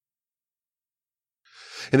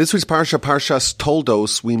In this week's Parsha, Parshas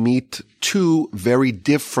Toldos, we meet two very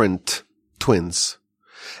different twins.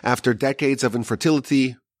 After decades of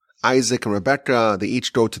infertility, Isaac and Rebekah, they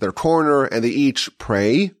each go to their corner and they each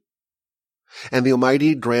pray. And the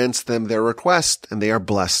Almighty grants them their request, and they are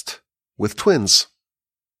blessed with twins.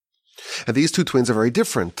 And these two twins are very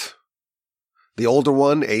different. The older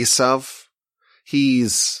one, Esav,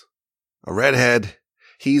 he's a redhead.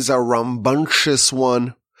 He's a rambunctious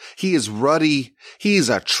one. He is ruddy. He's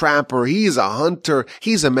a trapper. He's a hunter.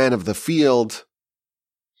 He's a man of the field.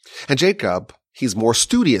 And Jacob, he's more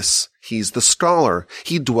studious. He's the scholar.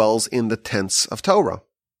 He dwells in the tents of Torah.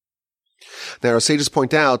 Now, our sages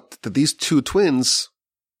point out that these two twins,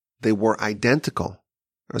 they were identical.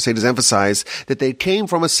 Our sages emphasize that they came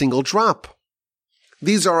from a single drop.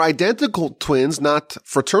 These are identical twins, not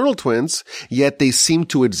fraternal twins, yet they seem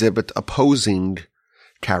to exhibit opposing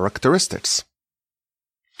characteristics.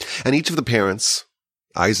 And each of the parents,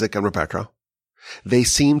 Isaac and Rebekah, they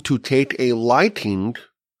seem to take a liking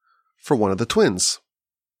for one of the twins.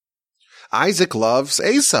 Isaac loves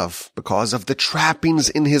Esav because of the trappings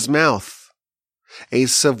in his mouth.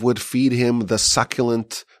 Esav would feed him the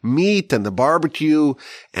succulent meat and the barbecue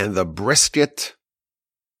and the brisket.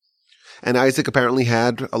 And Isaac apparently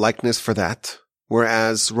had a likeness for that,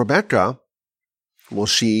 whereas Rebekah, well,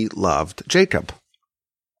 she loved Jacob.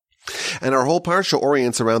 And our whole parsha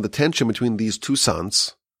orients around the tension between these two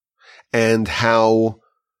sons and how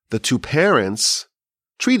the two parents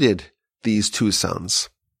treated these two sons.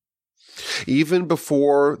 Even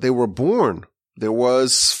before they were born, there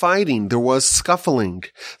was fighting, there was scuffling,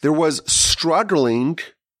 there was struggling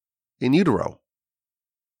in utero.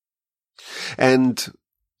 And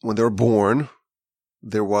when they were born,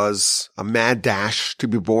 there was a mad dash to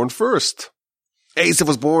be born first. Esav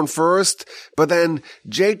was born first, but then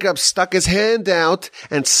Jacob stuck his hand out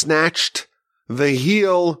and snatched the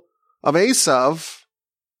heel of Esav,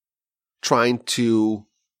 trying to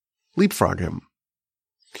leapfrog him.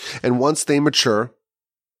 And once they mature,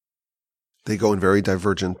 they go in very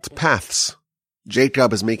divergent paths.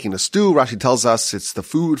 Jacob is making a stew. Rashi tells us it's the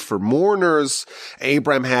food for mourners.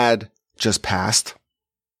 Abraham had just passed.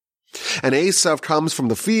 And Esav comes from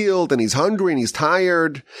the field and he's hungry and he's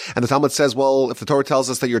tired. And the Talmud says, well, if the Torah tells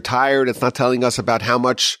us that you're tired, it's not telling us about how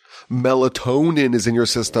much melatonin is in your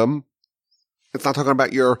system. It's not talking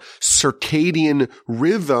about your circadian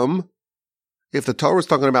rhythm. If the Torah is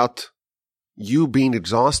talking about you being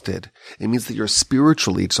exhausted, it means that you're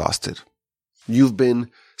spiritually exhausted. You've been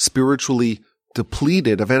spiritually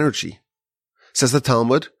depleted of energy. Says the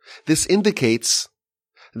Talmud, this indicates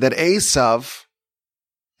that Esav,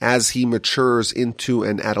 as he matures into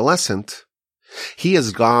an adolescent, he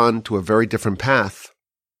has gone to a very different path.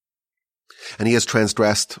 And he has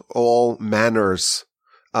transgressed all manners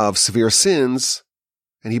of severe sins,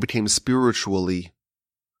 and he became spiritually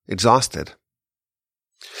exhausted.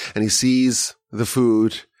 And he sees the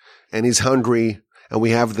food, and he's hungry, and we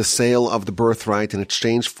have the sale of the birthright in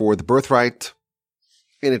exchange for the birthright.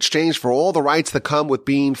 In exchange for all the rights that come with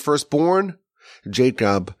being firstborn,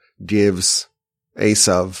 Jacob gives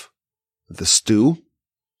Esav the stew.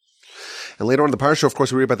 And later on in the parsha, of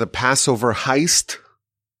course, we read about the Passover heist.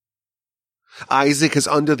 Isaac is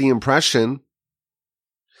under the impression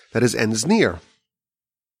that his end is near.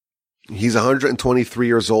 He's 123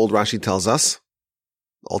 years old, Rashi tells us.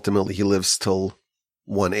 Ultimately, he lives till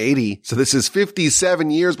 180. So this is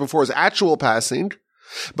 57 years before his actual passing.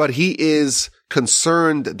 But he is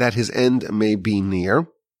concerned that his end may be near.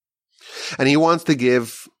 And he wants to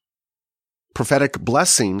give prophetic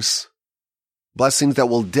blessings that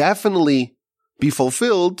will definitely be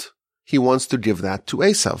fulfilled. He wants to give that to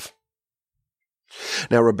Esav.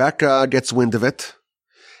 Now, Rebekah gets wind of it,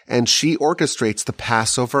 and she orchestrates the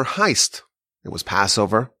Passover heist. It was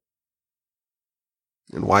Passover.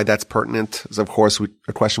 And why that's pertinent is, of course,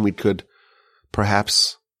 a question we could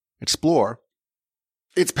perhaps explore.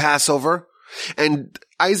 It's Passover, and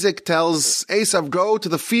Isaac tells Esav, go to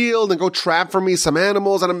the field and go trap for me some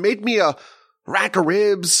animals and make me a rack of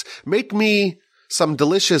ribs, make me some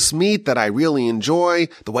delicious meat that I really enjoy,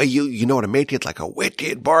 the way you know how to make it, like a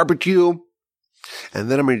wicked barbecue.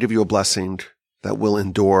 And then I'm going to give you a blessing that will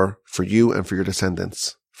endure for you and for your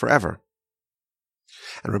descendants forever.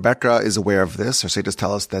 And Rebekah is aware of this. Her sages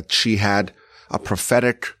tell us that she had a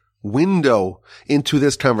prophetic window into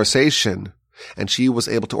this conversation, and she was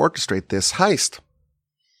able to orchestrate this heist.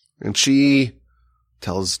 And she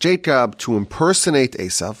tells Jacob to impersonate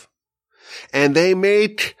Esav, and they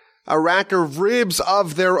make a rack of ribs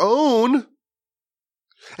of their own.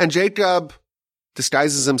 And Jacob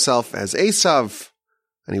disguises himself as Esav,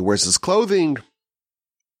 and he wears his clothing.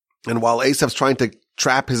 And while Esav's trying to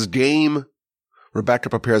trap his game, Rebekah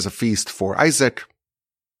prepares a feast for Isaac.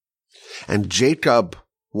 And Jacob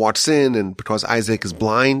walks in, and because Isaac is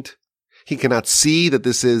blind, he cannot see that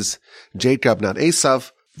this is Jacob, not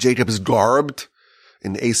Esav. Jacob is garbed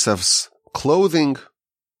in Esav's clothing,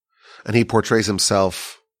 and he portrays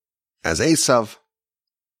himself as Esav.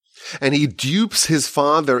 And he dupes his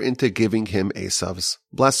father into giving him Esav's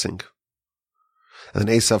blessing. And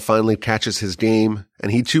then Esav finally catches his game,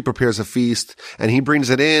 and he too prepares a feast, and he brings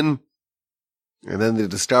it in. And then they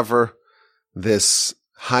discover this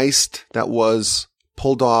heist that was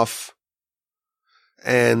pulled off.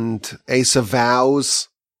 And Esav vows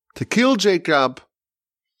to kill Jacob.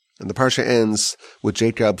 And the parsha ends with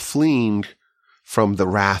Jacob fleeing from the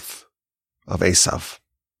wrath of Esav.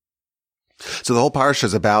 So the whole parsha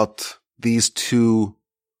is about these two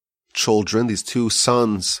children, these two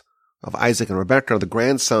sons of Isaac and Rebekah, the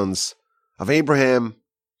grandsons of Abraham,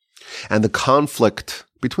 and the conflict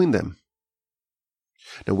between them.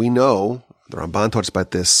 Now we know, the Ramban talks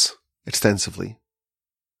about this extensively,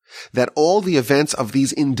 that all the events of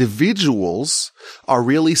these individuals are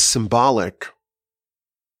really symbolic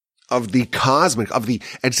of the cosmic, of the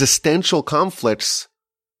existential conflicts,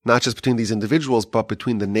 not just between these individuals, but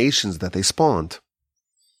between the nations that they spawned.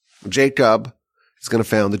 Jacob is going to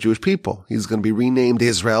found the Jewish people. He's going to be renamed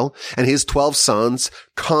Israel, and his 12 sons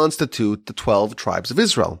constitute the 12 tribes of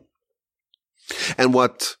Israel. And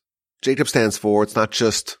what Jacob stands for, it's not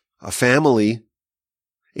just a family,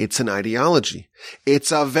 it's an ideology.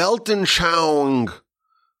 It's a Weltanschauung.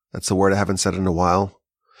 That's a word I haven't said in a while,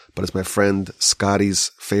 but it's my friend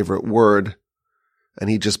Scotty's favorite word. And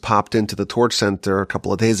he just popped into the Torch Center a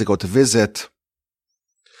couple of days ago to visit.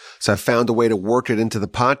 So I found a way to work it into the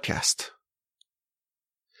podcast.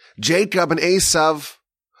 Jacob and Esav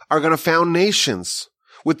are going to found nations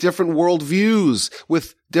with different worldviews,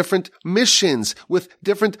 with different missions, with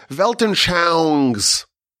different Weltanschauungs.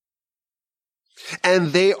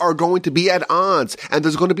 And they are going to be at odds, and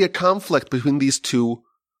there's going to be a conflict between these two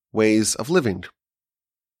ways of living.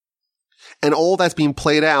 And all that's being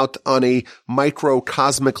played out on a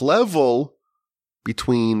microcosmic level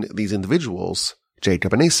between these individuals,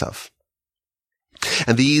 Jacob and Esav.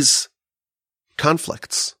 And these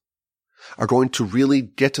conflicts are going to really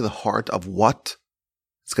get to the heart of what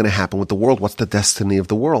is going to happen with the world. What's the destiny of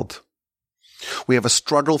the world? We have a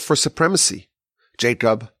struggle for supremacy.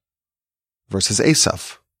 Jacob versus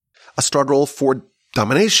Esav. A struggle for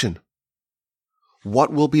domination.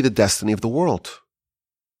 What will be the destiny of the world?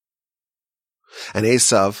 And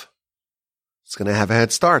Esav is going to have a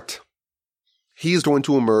head start. He is going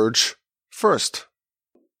to emerge first.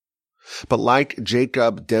 But like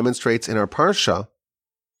Jacob demonstrates in our parsha,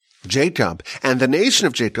 Jacob and the nation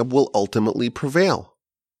of Jacob will ultimately prevail.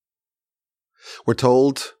 We're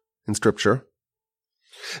told in Scripture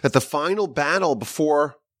that the final battle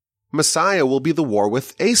before Messiah will be the war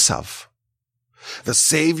with Esav. The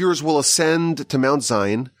saviors will ascend to Mount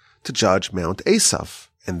Zion to judge Mount Esav.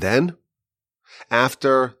 And then,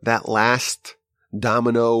 after that last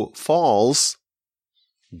domino falls,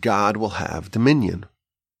 God will have dominion.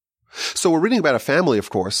 So we're reading about a family, of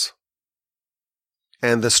course,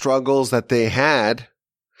 and the struggles that they had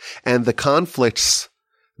and the conflicts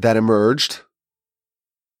that emerged.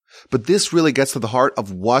 But this really gets to the heart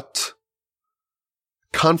of what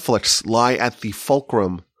conflicts lie at the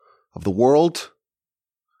fulcrum of the world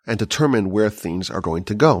and determine where things are going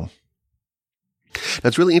to go. Now,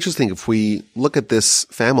 it's really interesting if we look at this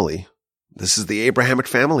family. This is the Abrahamic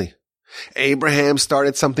family. Abraham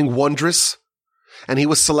started something wondrous, and he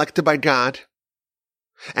was selected by God,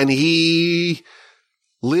 and he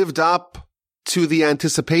lived up to the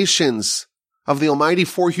anticipations of the Almighty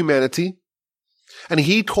for humanity, and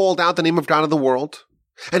he called out the name of God in the world,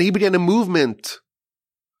 and he began a movement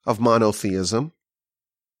of monotheism,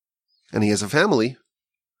 and he has a family,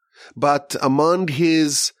 but among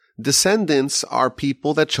his descendants are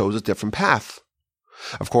people that chose a different path.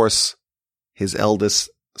 Of course, his eldest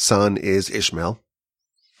son is Ishmael,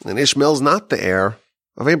 and Ishmael's not the heir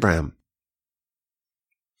of Abraham.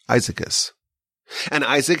 Isaac is. And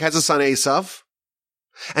Isaac has a son, Esav,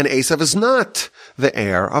 and Esav is not the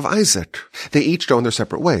heir of Isaac. They each go in their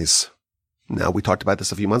separate ways. Now, we talked about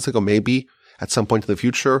this a few months ago. Maybe at some point in the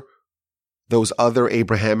future, those other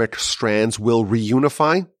Abrahamic strands will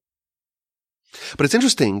reunify. But it's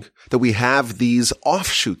interesting that we have these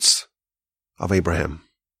offshoots of Abraham.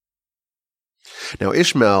 Now,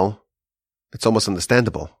 Ishmael, it's almost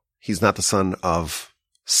understandable. He's not the son of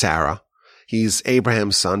Sarah. He's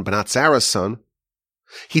Abraham's son, but not Sarah's son.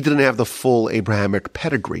 He didn't have the full Abrahamic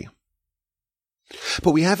pedigree.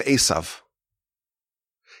 But we have Esav.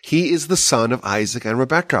 He is the son of Isaac and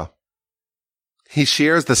Rebekah. He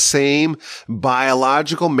shares the same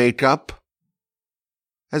biological makeup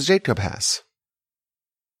as Jacob has.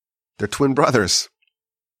 They're twin brothers.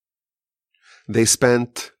 They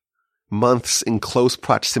spent months in close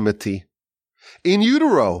proximity in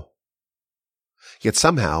utero. Yet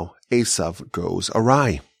somehow Esav goes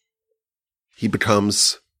awry. He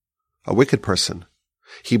becomes a wicked person.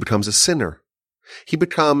 He becomes a sinner. He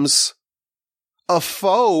becomes a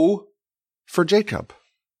foe for Jacob.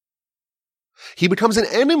 He becomes an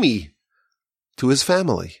enemy to his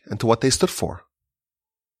family and to what they stood for.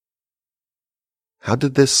 How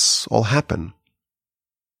did this all happen?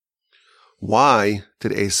 Why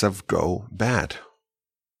did Esav go bad?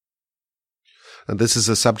 And this is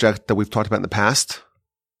a subject that we've talked about in the past,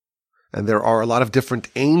 and there are a lot of different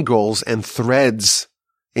angles and threads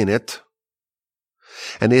in it,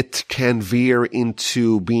 and it can veer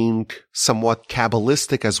into being somewhat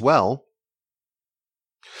Kabbalistic as well.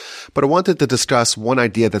 But I wanted to discuss one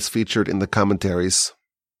idea that's featured in the commentaries.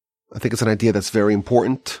 I think it's an idea that's very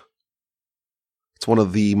important. It's one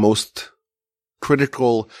of the most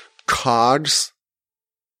critical cogs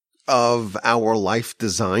of our life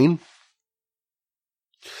design.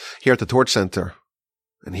 Here at the Torch Center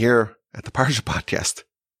and here at the Parsha Podcast,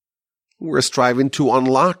 we're striving to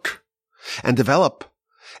unlock and develop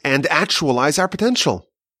and actualize our potential.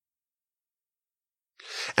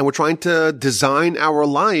 And we're trying to design our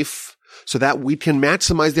life so that we can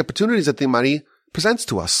maximize the opportunities that the Almighty presents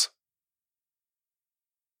to us.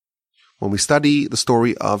 When we study the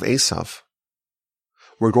story of Esav,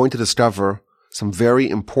 we're going to discover some very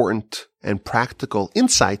important and practical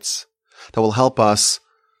insights that will help us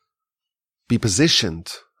be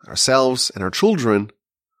positioned, ourselves and our children,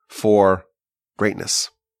 for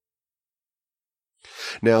greatness.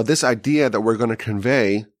 Now, this idea that we're going to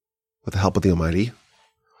convey with the help of the Almighty,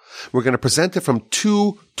 we're going to present it from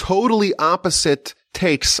two totally opposite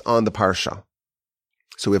takes on the Parsha.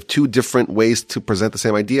 So we have two different ways to present the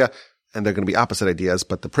same idea, and they're going to be opposite ideas,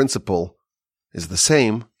 but the principle is the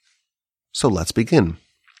same. So let's begin.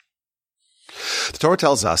 The Torah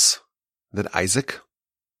tells us that Isaac,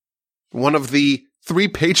 one of the three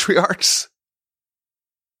patriarchs,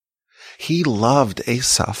 he loved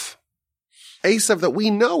Esav. Esav that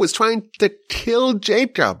we know is trying to kill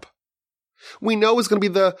Jacob. We know is going to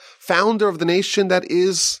be the founder of the nation that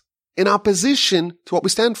is in opposition to what we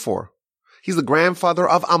stand for. He's the grandfather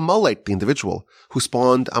of Amalek, the individual who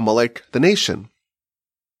spawned Amalek, the nation.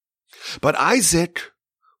 But Isaac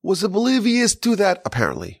was oblivious to that,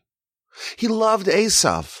 apparently. He loved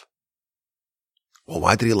Esav. Well,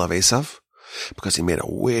 why did he love Esav? Because he made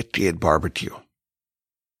a wicked barbecue.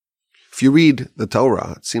 If you read the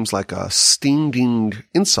Torah, it seems like a stinging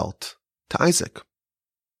insult to Isaac.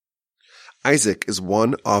 Isaac is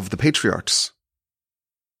one of the patriarchs.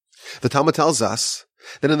 The Talmud tells us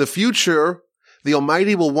that in the future, the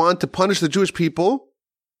Almighty will want to punish the Jewish people,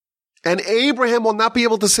 and Abraham will not be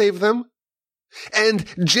able to save them, and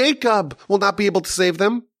Jacob will not be able to save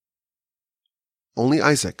them. Only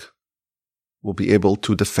Isaac will be able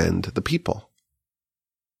to defend the people.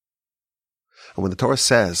 And when the Torah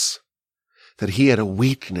says that he had a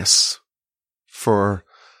weakness for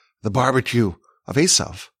the barbecue of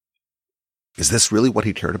Esav, is this really what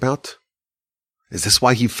he cared about? Is this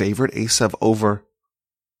why he favored Esav over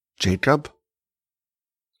Jacob?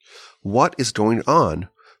 What is going on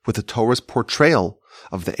with the Torah's portrayal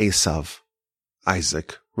of the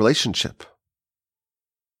Esav-Isaac relationship?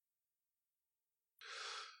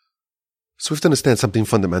 So we have to understand something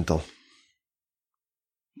fundamental.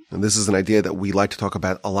 And this is an idea that we like to talk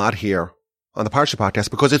about a lot here on the Parsha Podcast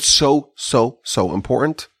because it's so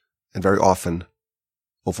important and very often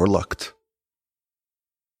overlooked.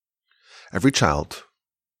 Every child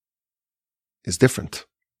is different.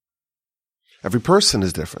 Every person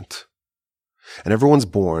is different. And everyone's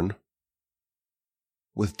born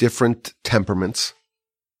with different temperaments,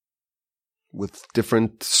 with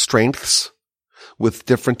different strengths, with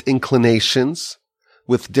different inclinations,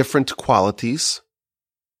 with different qualities,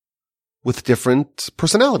 with different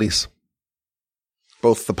personalities.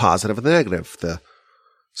 Both the positive and the negative, the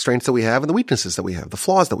strengths that we have and the weaknesses that we have, the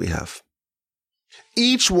flaws that we have.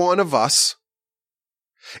 Each one of us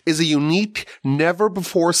is a unique,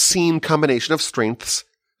 never-before-seen combination of strengths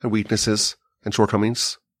and weaknesses and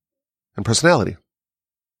shortcomings and personality.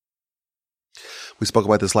 We spoke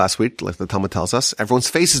about this last week, like the Talmud tells us. Everyone's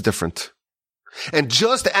face is different. And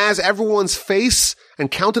just as everyone's face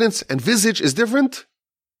and countenance and visage is different,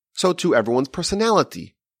 so too everyone's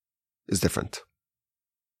personality is different.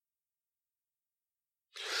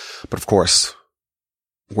 But of course,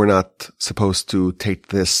 we're not supposed to take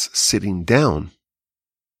this sitting down.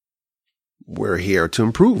 We're here to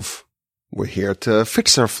improve. We're here to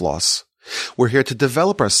fix our flaws. We're here to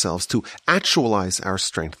develop ourselves, to actualize our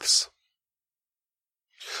strengths.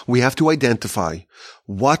 We have to identify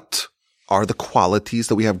what are the qualities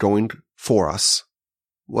that we have going for us.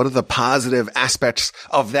 What are the positive aspects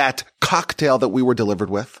of that cocktail that we were delivered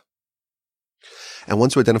with? And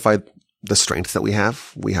once we identify the strengths that we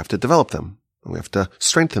have to develop them. And we have to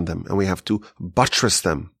strengthen them. And we have to buttress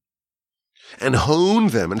them. And hone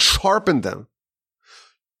them and sharpen them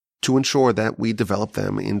to ensure that we develop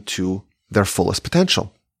them into their fullest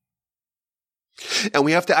potential. And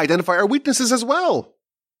we have to identify our weaknesses as well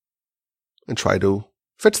and try to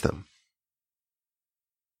fix them.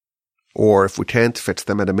 Or if we can't fix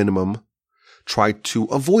them at a minimum, try to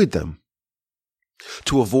avoid them.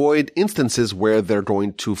 To avoid instances where they're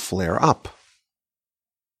going to flare up.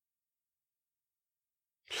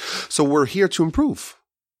 So we're here to improve.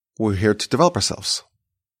 We're here to develop ourselves.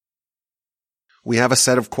 We have a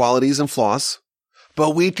set of qualities and flaws,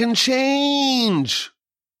 but we can change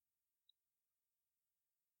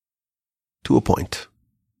to a point.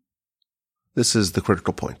 This is the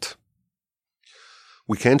critical point.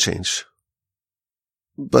 We can change,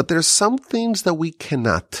 but there's some things that we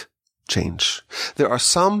cannot change. There are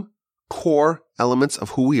some core elements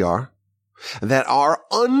of who we are that are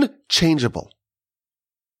unchangeable.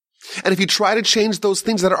 And if you try to change those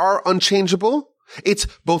things that are unchangeable, it's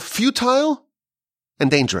both futile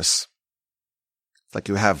and dangerous. Like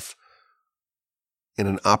you have in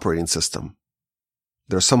an operating system.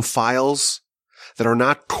 There are some files that are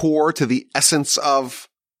not core to the essence of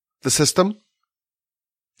the system,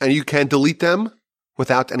 and you can delete them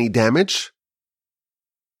without any damage.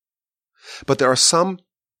 But there are some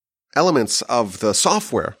elements of the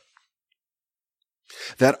software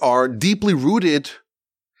that are deeply rooted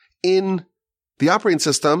in the operating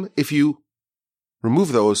system. If you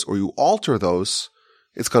remove those or you alter those,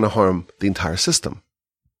 it's going to harm the entire system.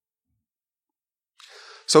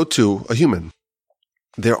 So too, a human.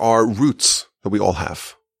 There are roots that we all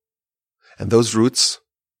have. And those roots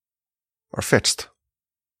are fixed.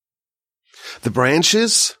 The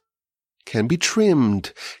branches can be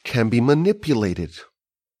trimmed, can be manipulated.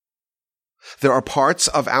 There are parts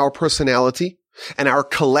of our personality and our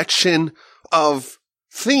collection of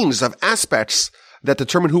things, of aspects that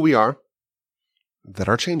determine who we are that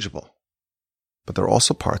are changeable. But there are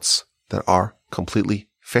also parts that are completely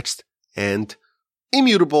fixed and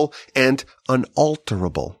immutable and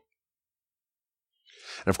unalterable.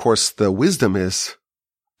 And of course, the wisdom is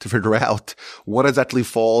to figure out what exactly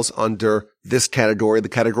falls under this category, the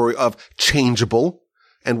category of changeable,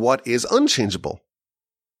 and what is unchangeable.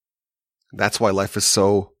 That's why life is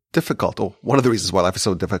so difficult. Or one of the reasons why life is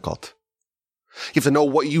so difficult. You have to know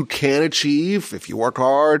what you can achieve if you work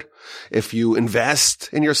hard, if you invest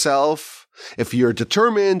in yourself, if you're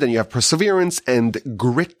determined and you have perseverance and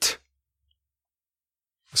grit.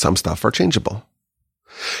 Some stuff are changeable.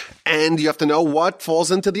 And you have to know what falls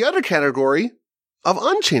into the other category of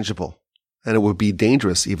unchangeable. And it would be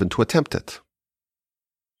dangerous even to attempt it.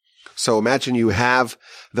 So imagine you have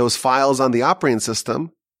those files on the operating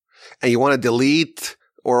system and you want to delete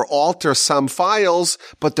or alter some files,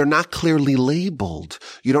 but they're not clearly labeled.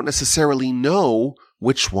 You don't necessarily know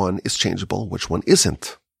which one is changeable, which one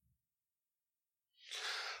isn't.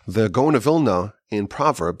 The Gaon of Vilna in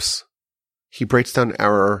Proverbs, he breaks down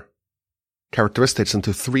our characteristics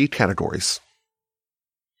into 3 categories.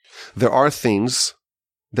 There are things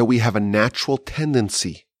that we have a natural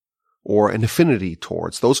tendency or an affinity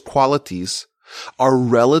towards. Those qualities are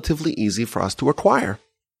relatively easy for us to acquire.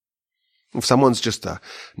 If someone's just a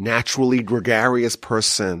naturally gregarious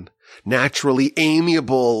person, naturally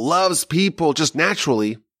amiable, loves people just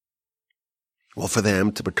naturally, well, for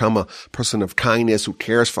them to become a person of kindness who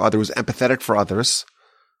cares for others, who's empathetic for others,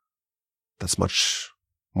 that's much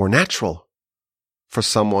more natural for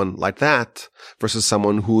someone like that versus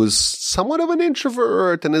someone who is somewhat of an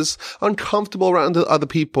introvert and is uncomfortable around other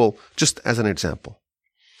people, just as an example.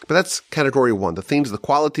 But that's category 1, the things, the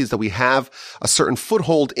qualities that we have a certain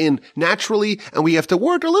foothold in naturally, and we have to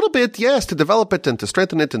work a little bit, yes, to develop it and to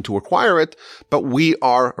strengthen it and to acquire it, but we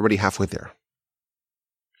are already halfway there.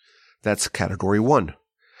 That's category 1.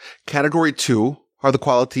 Category 2 are the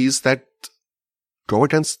qualities that go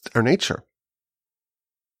against our nature.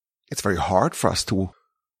 It's very hard for us to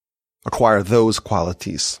acquire those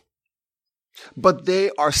qualities, but they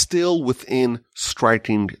are still within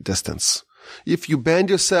striking distance. If you bend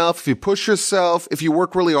yourself, if you push yourself, if you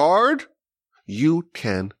work really hard, you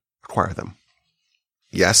can acquire them.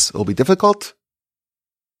 Yes, it'll be difficult,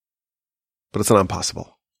 but it's not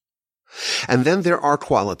impossible. And then there are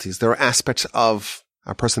qualities, there are aspects of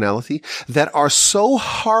our personality that are so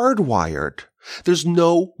hardwired, there's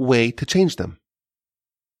no way to change them.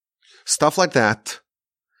 Stuff like that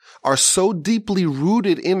are so deeply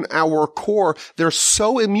rooted in our core, they're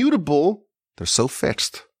so immutable, they're so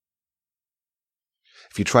fixed.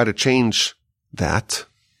 If you try to change that,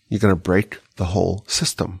 you're going to break the whole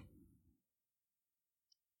system.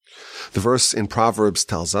 The verse in Proverbs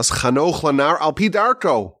tells us, Chanoch lanar al pi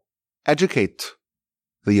darko. Educate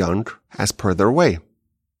the young as per their way.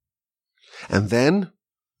 And then,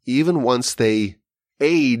 even once they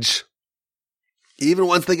age, even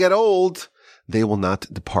once they get old, they will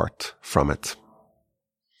not depart from it.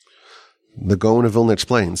 The Gaon of Vilna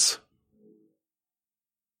explains,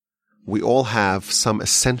 we all have some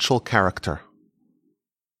essential character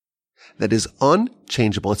that is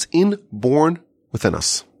unchangeable. It's inborn within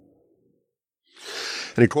us.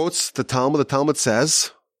 And he quotes the Talmud. The Talmud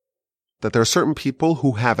says that there are certain people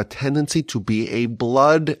who have a tendency to be a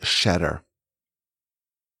blood shedder.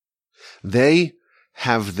 They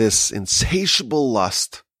have this insatiable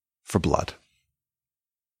lust for blood.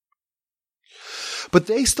 But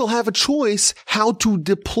they still have a choice how to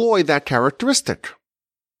deploy that characteristic.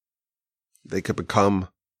 They could become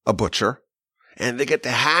a butcher, and they get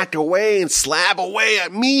to hack away and slab away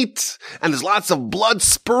at meat, and there's lots of blood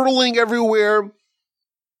spurtling everywhere.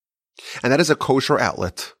 And that is a kosher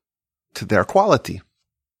outlet to their quality.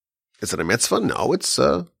 Is it a mitzvah? No, it's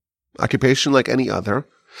an occupation like any other.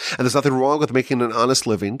 And there's nothing wrong with making an honest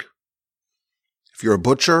living. If you're a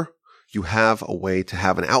butcher, you have a way to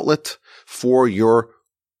have an outlet for your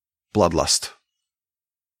bloodlust.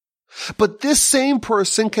 But this same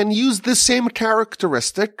person can use this same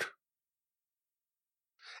characteristic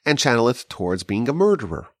and channel it towards being a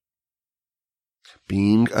murderer,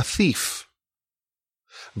 being a thief,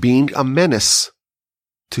 being a menace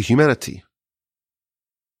to humanity.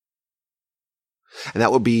 And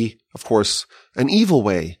that would be, of course, an evil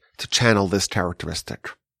way to channel this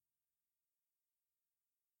characteristic.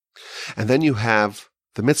 And then you have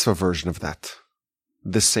the mitzvah version of that.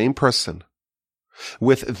 This same person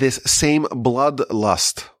with this same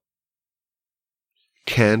bloodlust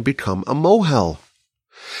can become a mohel,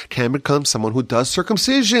 can become someone who does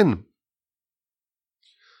circumcision.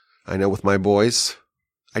 I know with my boys,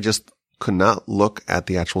 I just could not look at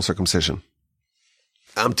the actual circumcision.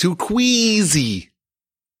 I'm too queasy.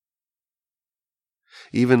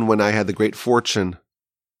 Even when I had the great fortune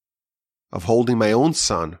of holding my own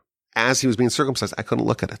son as he was being circumcised, I couldn't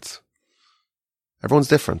look at it. Everyone's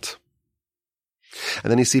different.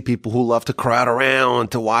 And then you see people who love to crowd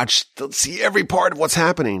around to watch, to see every part of what's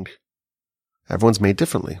happening. Everyone's made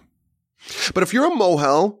differently. But if you're a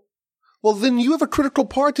mohel, well, then you have a critical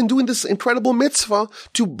part in doing this incredible mitzvah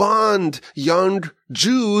to bond young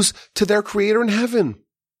Jews to their Creator in heaven.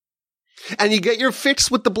 And you get your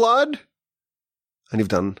fix with the blood, and you've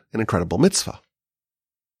done an incredible mitzvah.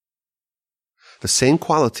 The same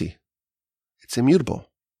quality. It's immutable.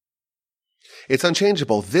 It's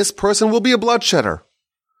unchangeable. This person will be a bloodshedder,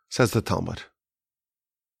 says the Talmud.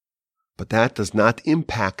 But that does not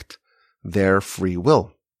impact their free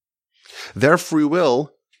will. Their free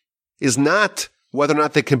will is not whether or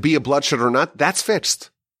not they can be a bloodshedder or not. That's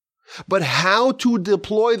fixed. But how to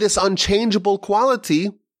deploy this unchangeable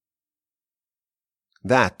quality,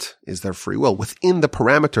 that is their free will within the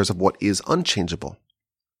parameters of what is unchangeable.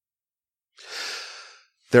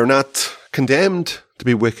 They're not condemned to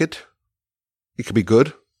be wicked. It could be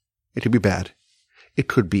good. It could be bad. It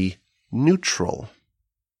could be neutral.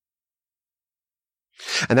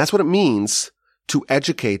 And that's what it means to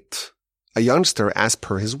educate a youngster as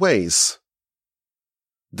per his ways.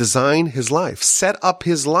 Design his life. Set up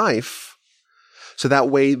his life so that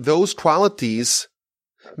way those qualities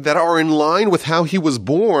that are in line with how he was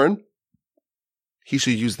born, he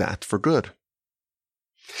should use that for good.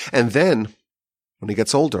 And then, when he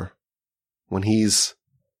gets older, when he's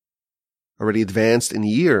already advanced in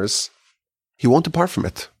years, he won't depart from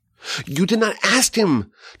it. You did not ask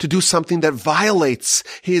him to do something that violates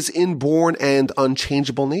his inborn and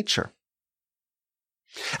unchangeable nature.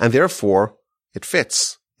 And therefore, it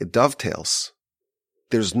fits. It dovetails.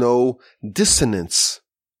 There's no dissonance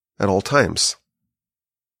at all times.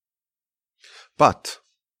 But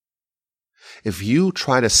if you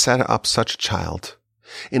try to set up such a child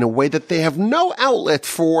in a way that they have no outlet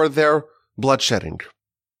for their bloodshedding,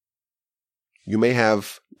 you may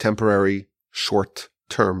have temporary,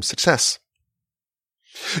 short-term success.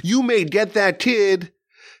 You may get that kid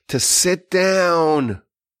to sit down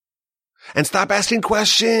and stop asking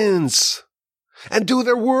questions and do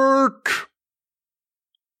their work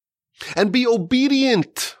and be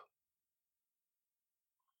obedient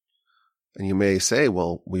And you may say,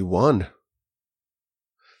 well, we won.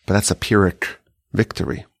 But that's a Pyrrhic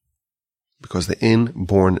victory, because the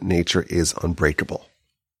inborn nature is unbreakable.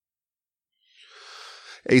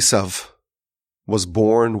 Esav was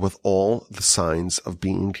born with all the signs of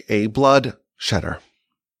being a blood shedder.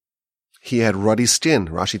 He had ruddy skin.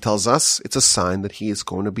 Rashi tells us it's a sign that he is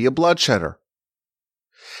going to be a blood shedder.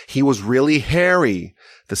 He was really hairy.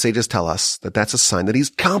 The sages tell us that that's a sign that he's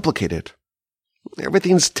complicated.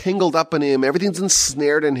 Everything's tangled up in him. Everything's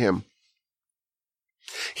ensnared in him.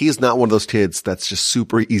 He is not one of those kids that's just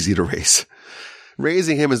super easy to raise.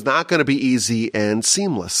 Raising him is not going to be easy and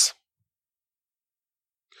seamless.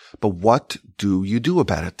 But what do you do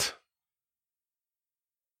about it?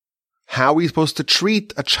 How are you supposed to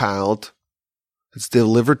treat a child that's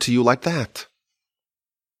delivered to you like that?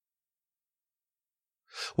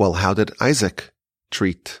 Well, how did Isaac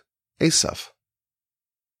treat Esav?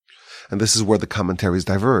 And this is where the commentaries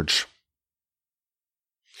diverge.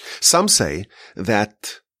 Some say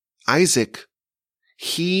that Isaac,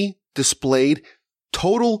 he displayed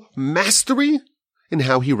total mastery in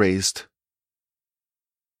how he raised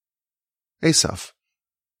Esav.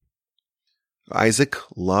 Isaac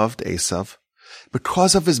loved Esav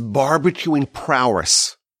because of his barbecuing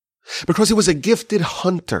prowess, because he was a gifted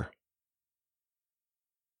hunter.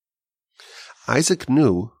 Isaac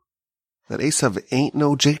knew that Esav ain't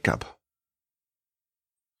no Jacob.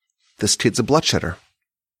 This kid's a bloodshedder.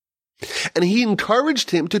 And he encouraged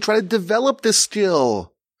him to try to develop this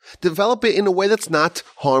skill, develop it in a way that's not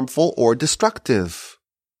harmful or destructive.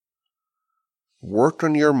 Work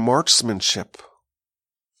on your marksmanship.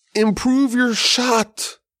 Improve your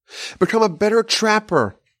shot. Become a better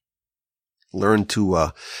trapper. Learn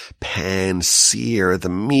to pan-sear the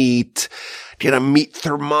meat. Get a meat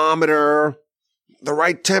thermometer. The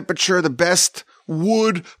right temperature, the best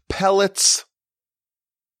wood pellets.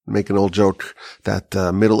 Make an old joke that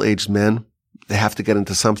middle-aged men, they have to get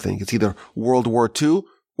into something. It's either World War II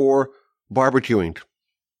or barbecuing.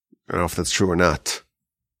 I don't know if that's true or not.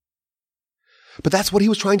 But that's what he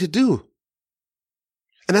was trying to do.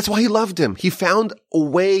 And that's why he loved him. He found a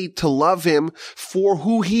way to love him for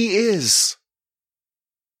who he is.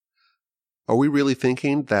 Are we really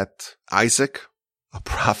thinking that Isaac, a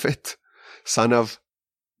prophet, son of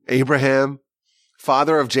Abraham,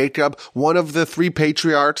 father of Jacob, one of the three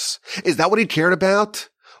patriarchs, is that what he cared about?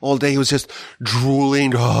 All day he was just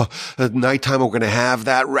drooling. Oh, at nighttime we're going to have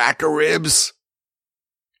that rack of ribs.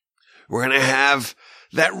 We're going to have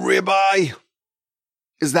that ribeye.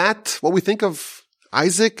 Is that what we think of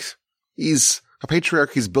Isaac? He's a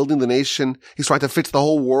patriarch. He's building the nation. He's trying to fix the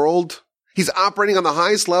whole world. He's operating on the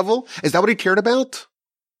highest level. Is that what he cared about?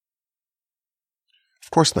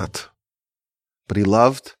 Of course not. But he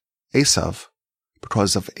loved Esav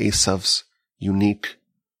because of Esav's unique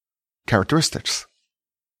characteristics.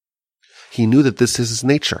 He knew that this is his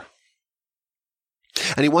nature.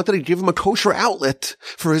 And he wanted to give him a kosher outlet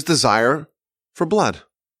for his desire for blood.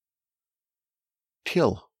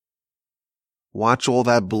 Kill. Watch all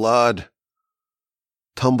that blood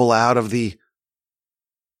tumble out of the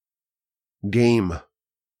game.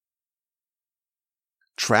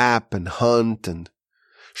 Trap and hunt and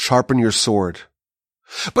sharpen your sword.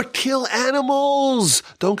 But kill animals!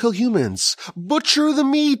 Don't kill humans. Butcher the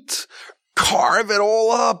meat. Carve it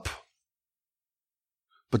all up.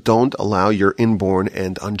 But don't allow your inborn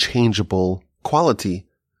and unchangeable quality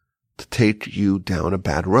to take you down a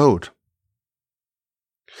bad road.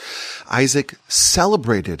 Isaac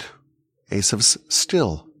celebrated Esav's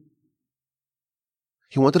skill.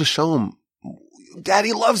 He wanted to show him,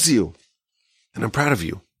 Daddy loves you, and I'm proud of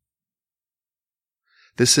you.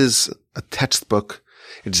 This is a textbook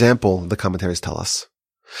example, the commentaries tell us,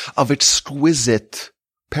 of exquisite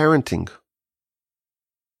parenting.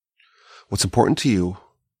 What's important to you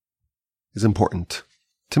is important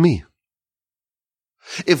to me.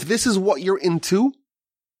 If this is what you're into,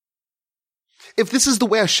 if this is the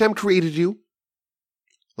way Hashem created you,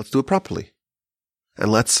 let's do it properly.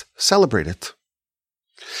 And let's celebrate it.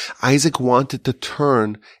 Isaac wanted to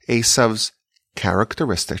turn Esav's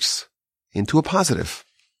characteristics into a positive.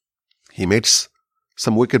 He makes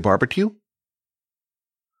some wicked barbecue.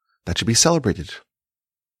 That should be celebrated.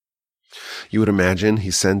 You would imagine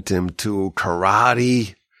he sent him to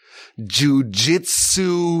karate,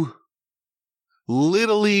 jiu-jitsu,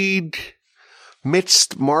 Little League,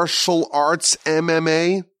 mixed martial arts,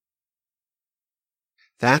 MMA.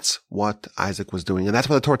 That's what Isaac was doing. And that's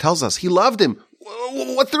what the Torah tells us. He loved him.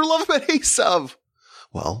 What's there love about Esav?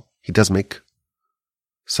 Well, he does make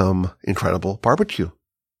some incredible barbecue.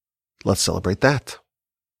 Let's celebrate that.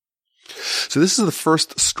 So this is the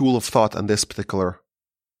first school of thought on this particular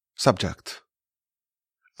subject.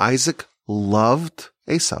 Isaac loved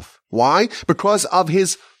Esav. Why? Because of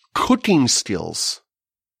his cooking skills.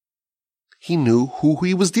 He knew who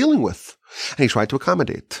he was dealing with, and he tried to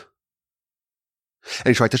accommodate. And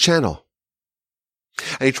he tried to channel.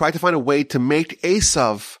 And he tried to find a way to make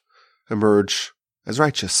Esav emerge as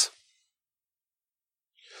righteous.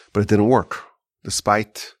 But it didn't work.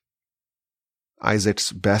 Despite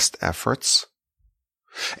Isaac's best efforts,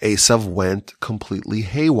 Esav went completely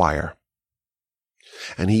haywire.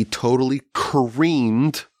 And he totally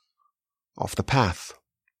careened off the path.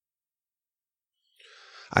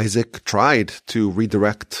 Isaac tried to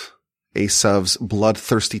redirect Esav's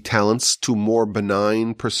bloodthirsty talents to more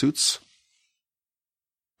benign pursuits.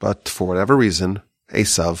 But for whatever reason,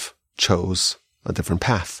 Esav chose a different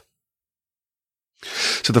path.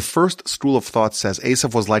 So the first school of thought says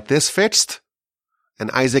Esav was like this, fixed, and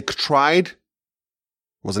Isaac tried,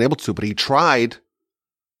 wasn't able to, but he tried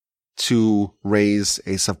to raise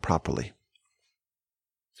Esav properly.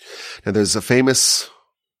 Now there's a famous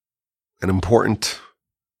and important,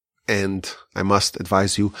 and I must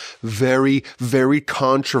advise you, very, very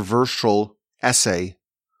controversial essay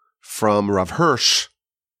from Rav Hirsch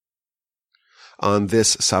on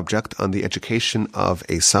this subject, on the education of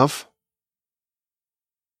Esav.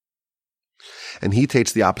 And he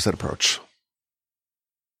takes the opposite approach.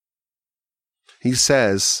 He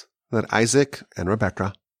says that Isaac and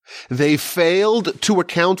Rebekah, they failed to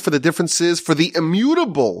account for the differences, for the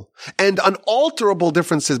immutable and unalterable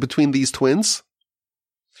differences between these twins.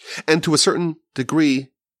 And to a certain degree,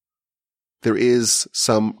 there is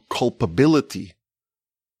some culpability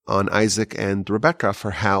on Isaac and Rebekah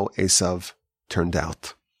for how Esav turned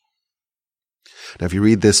out. Now, if you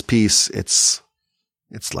read this piece, it's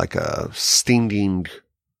like a stinging,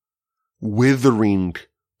 withering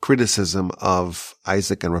criticism of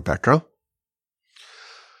Isaac and Rebekah.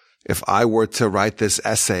 If I were to write this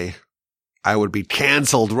essay, I would be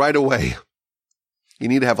canceled right away. You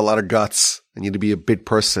need to have a lot of guts. You need to be a big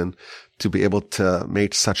person to be able to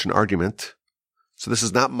make such an argument. So this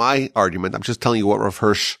is not my argument. I'm just telling you what Rav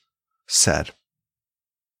Hirsch said.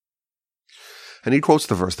 And he quotes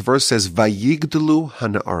the verse. The verse says, Vayigdalu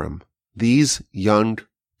hana'arim. These young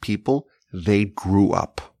people, they grew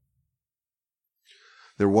up.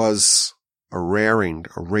 There was a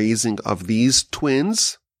raising of these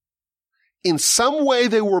twins. In some way,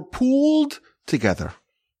 they were pooled together.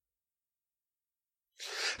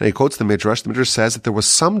 And he quotes the Midrash. The Midrash says that there was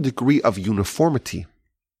some degree of uniformity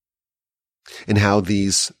in how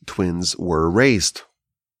these twins were raised.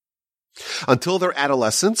 Until their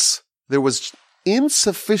adolescence, there was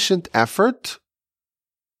insufficient effort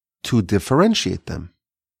to differentiate them.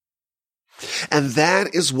 And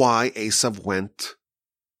that is why Esav went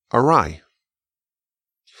awry.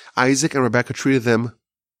 Isaac and Rebekah treated them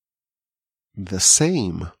the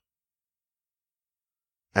same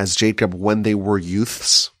as Jacob when they were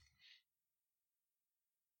youths.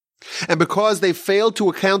 And because they failed to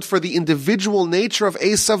account for the individual nature of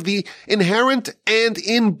Esav, the inherent and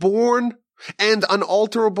inborn and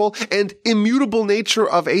unalterable and immutable nature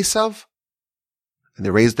of Esav, and they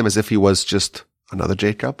raised him as if he was just another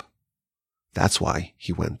Jacob, that's why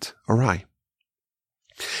he went awry.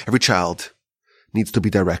 Every child needs to be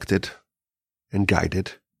directed and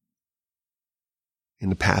guided in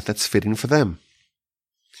the path that's fitting for them,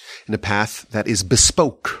 in a path that is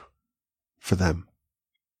bespoke for them,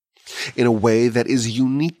 in a way that is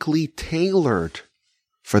uniquely tailored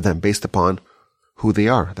for them based upon who they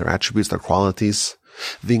are, their attributes, their qualities,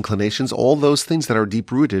 the inclinations, all those things that are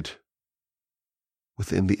deep-rooted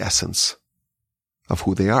within the essence of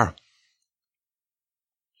who they are.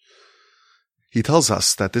 He tells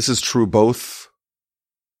us that this is true both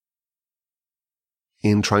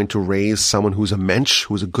in trying to raise someone who's a mensch,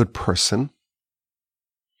 who's a good person,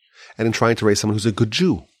 and in trying to raise someone who's a good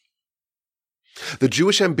Jew. The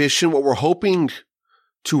Jewish ambition, what we're hoping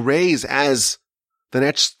to raise as the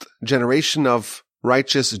next generation of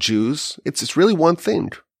righteous Jews, it's really one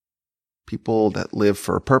thing. People that live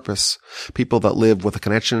for a purpose, people that live with a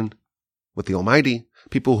connection with the Almighty,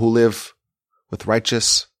 people who live with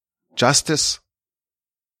righteous justice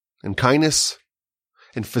and kindness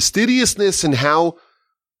and fastidiousness in how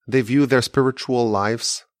they view their spiritual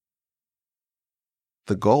lives.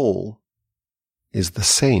 The goal is the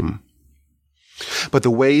same. But the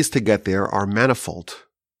ways to get there are manifold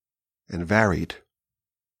and varied.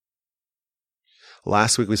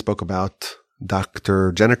 Last week we spoke about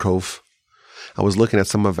Dr. Jenikov. I was looking at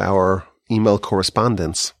some of our email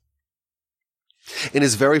correspondence. In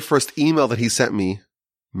his very first email that he sent me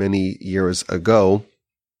many years ago,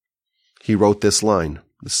 he wrote this line.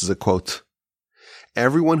 This is a quote.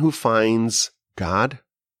 Everyone who finds God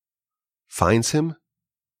finds him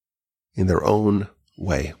in their own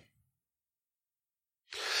way.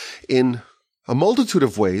 In a multitude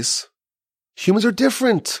of ways, humans are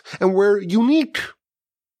different and we're unique.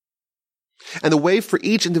 And the way for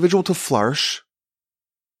each individual to flourish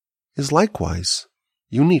is likewise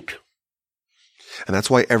unique. And that's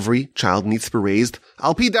why every child needs to be raised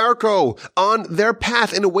al pi darko, on their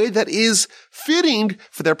path, in a way that is fitting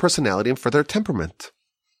for their personality and for their temperament.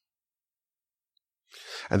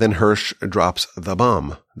 And then Hirsch drops the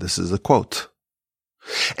bomb. This is a quote.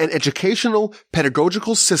 An educational,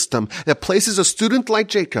 pedagogical system that places a student like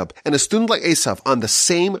Jacob and a student like Esav on the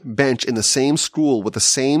same bench in the same school with the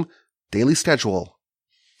same daily schedule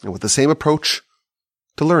and with the same approach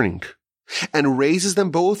to learning, and raises them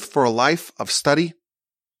both for a life of study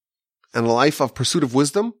and a life of pursuit of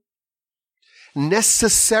wisdom,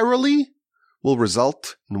 necessarily will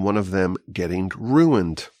result in one of them getting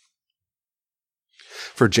ruined.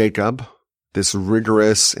 For Jacob, this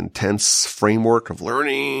rigorous, intense framework of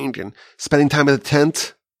learning and spending time in the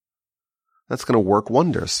tent, that's going to work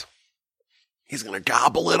wonders. He's going to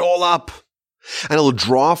gobble it all up, and it'll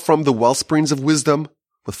draw from the wellsprings of wisdom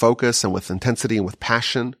with focus and with intensity and with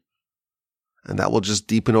passion, and that will just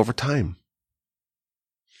deepen over time.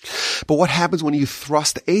 But what happens when you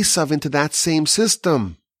thrust Esav into that same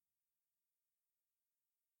system?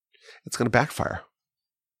 It's going to backfire.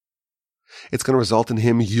 It's going to result in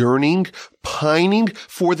him yearning, pining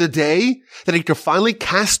for the day that he could finally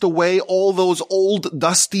cast away all those old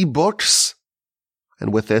dusty books,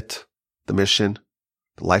 and with it, the mission,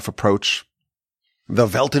 the life approach, the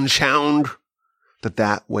Weltanschauung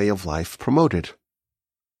that way of life promoted.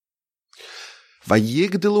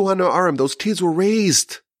 Vayigdelu hana'arim, those kids were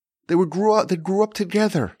raised. They grew up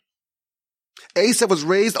together. Esav was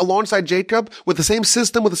raised alongside Jacob with the same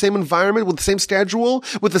system, with the same environment, with the same schedule,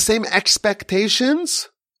 with the same expectations.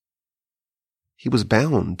 He was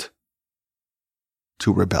bound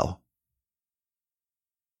to rebel.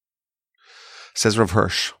 Says Rav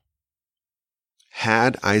Hirsch,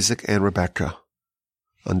 had Isaac and Rebekah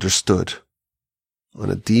understood on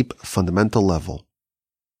a deep fundamental level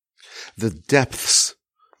the depths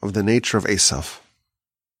of the nature of Esav,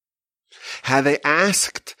 had they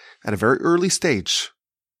asked at a very early stage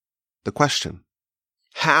the question,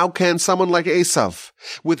 how can someone like Esav,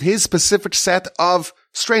 with his specific set of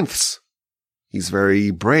strengths, he's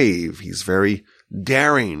very brave, he's very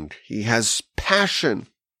daring, he has passion.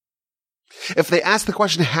 If they ask the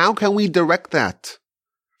question, how can we direct that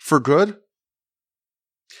for good?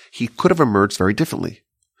 He could have emerged very differently.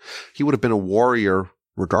 He would have been a warrior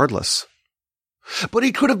regardless. But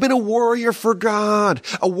he could have been a warrior for God,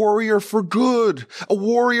 a warrior for good, a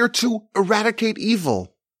warrior to eradicate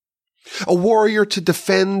evil, a warrior to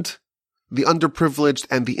defend the underprivileged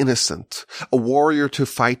and the innocent, a warrior to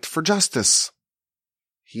fight for justice.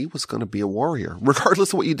 He was going to be a warrior,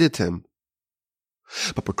 regardless of what you did to him.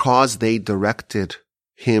 But because they directed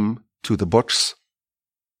him to the books,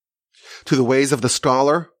 to the ways of the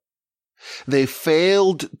scholar, they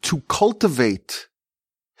failed to cultivate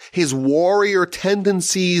his warrior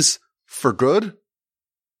tendencies for good.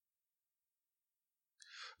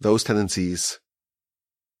 Those tendencies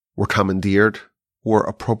were commandeered, were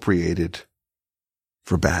appropriated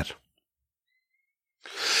for bad.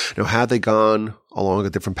 Now, had they gone along a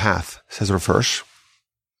different path, says Rav Hirsch,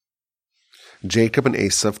 Jacob and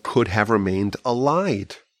Esav could have remained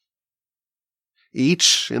allied.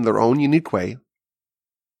 Each, in their own unique way,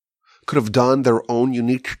 could have done their own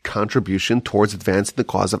unique contribution towards advancing the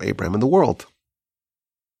cause of Abraham in the world.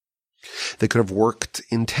 They could have worked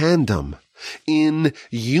in tandem, in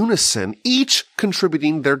unison, each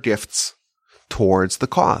contributing their gifts towards the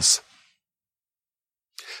cause.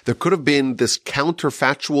 There could have been this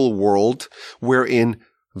counterfactual world wherein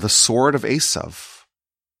the sword of Esav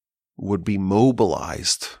would be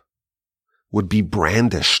mobilized, would be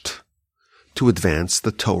brandished to advance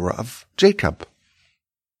the Torah of Jacob.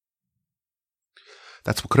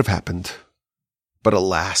 That's what could have happened. But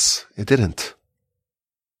alas, it didn't.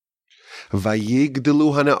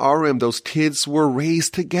 Vayigdelu hana'arim, those kids were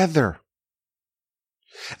raised together.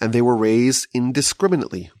 And they were raised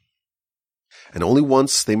indiscriminately. And only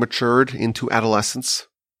once they matured into adolescence,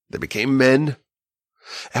 they became men.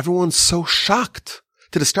 Everyone's so shocked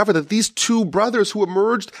to discover that these two brothers who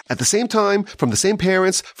emerged at the same time, from the same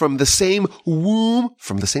parents, from the same womb,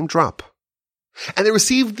 from the same drop. And they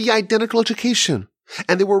received the identical education.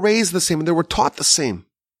 And they were raised the same, and they were taught the same.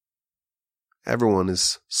 Everyone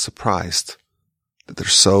is surprised that they're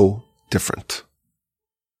so different.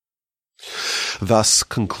 Thus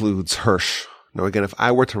concludes Hirsch. Now again, if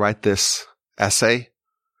I were to write this essay,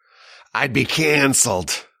 I'd be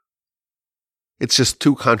canceled. It's just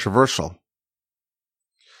too controversial.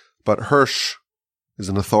 But Hirsch is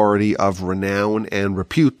an authority of renown and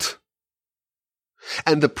repute.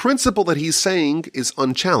 And the principle that he's saying is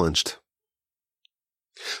unchallenged.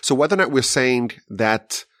 So whether or not we're saying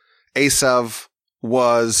that Esav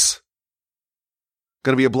was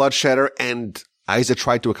going to be a bloodshedder and Isaac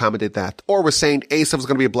tried to accommodate that, or we're saying Esav was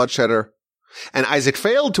going to be a bloodshedder and Isaac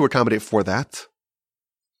failed to accommodate for that,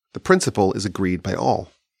 the principle is agreed by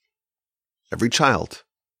all. Every child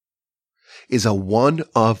is a one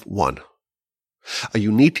of one, a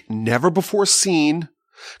unique, never before seen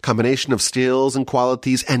combination of skills and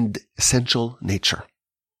qualities and essential nature.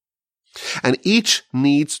 And each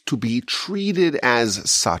needs to be treated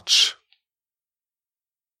as such.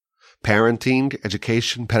 Parenting,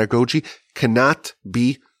 education, pedagogy cannot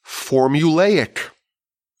be formulaic.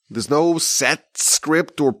 There's no set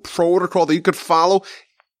script or protocol that you could follow.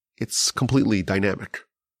 It's completely dynamic.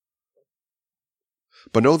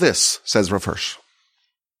 But know this, says Rav Hirsch.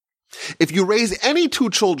 If you raise any two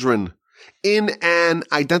children in an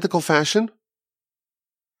identical fashion,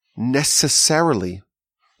 necessarily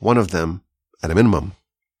one of them, at a minimum,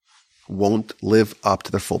 won't live up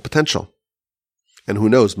to their full potential. And who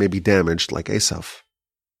knows, may be damaged like Esav.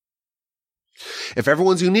 If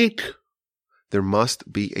everyone's unique, there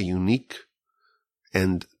must be a unique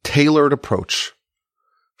and tailored approach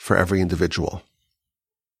for every individual.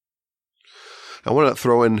 I want to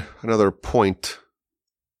throw in another point.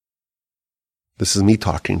 This is me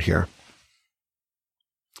talking here,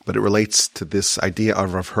 but it relates to this idea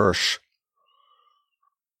of Rav Hirsch.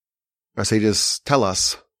 Our sages tell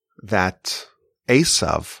us that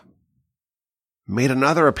Esav made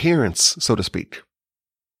another appearance, so to speak.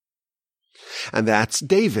 And that's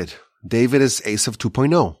David. David is Esav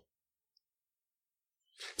 2.0.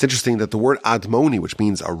 It's interesting that the word admoni, which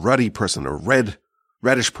means a ruddy person, a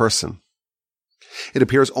reddish person, it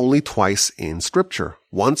appears only twice in Scripture.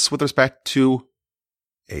 Once with respect to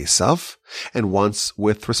Esav and once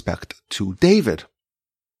with respect to David.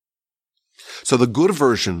 So the good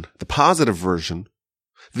version, the positive version,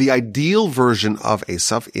 the ideal version of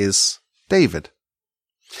Esav is David.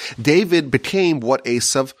 David became what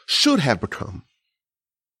Esav should have become.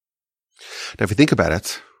 Now, if you think about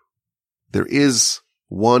it, there is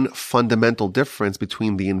one fundamental difference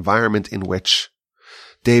between the environment in which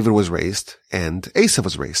David was raised and Esav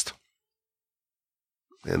was raised.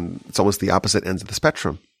 And it's almost the opposite ends of the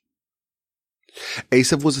spectrum.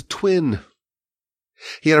 Esav was a twin.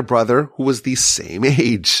 He had a brother who was the same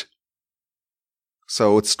age.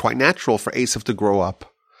 So it's quite natural for Esav to grow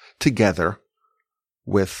up together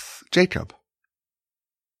with Jacob.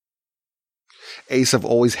 Esav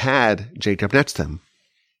always had Jacob next to him.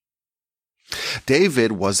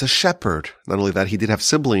 David was a shepherd. Not only that, he did have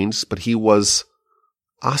siblings, but he was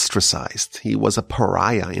ostracized. He was a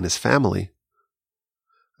pariah in his family.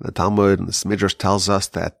 The Talmud and the Midrash tells us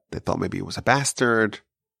that they thought maybe he was a bastard.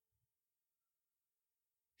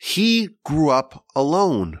 He grew up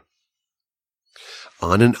alone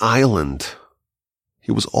on an island.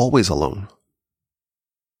 He was always alone.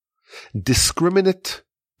 Discriminate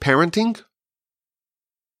parenting,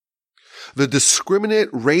 the discriminate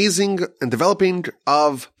raising and developing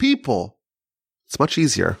of people, it's much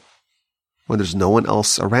easier when there's no one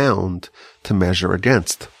else around to measure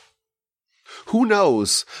against. Who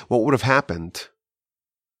knows what would have happened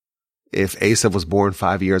if Esav was born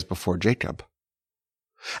 5 years before Jacob?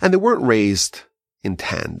 And they weren't raised in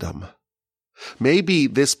tandem. Maybe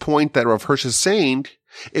this point that Rav Hirsch is saying,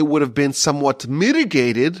 it would have been somewhat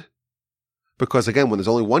mitigated because, again, when there's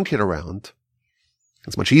only one kid around,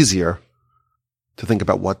 it's much easier to think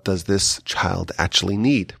about what does this child actually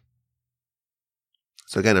need.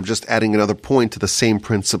 So again, I'm just adding another point to the same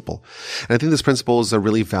principle. And I think this principle is a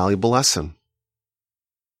really valuable lesson.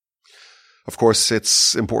 Of course,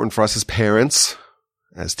 it's important for us as parents,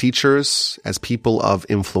 as teachers, as people of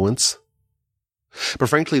influence. But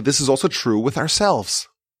frankly, this is also true with ourselves.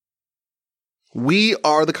 We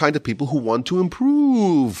are the kind of people who want to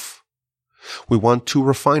improve. We want to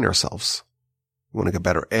refine ourselves. We want to get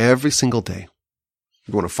better every single day.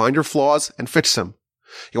 You want to find your flaws and fix them.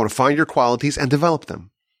 You want to find your qualities and develop them.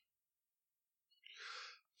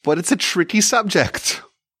 But it's a tricky subject.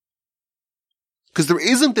 Because there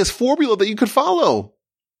isn't this formula that you could follow.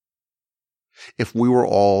 If we were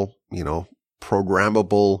all,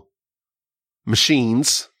 programmable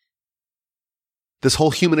machines, this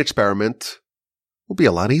whole human experiment will be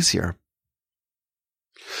a lot easier.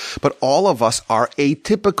 But all of us are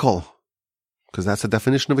atypical, because that's the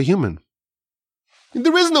definition of a human.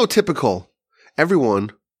 There is no typical.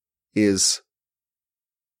 Everyone is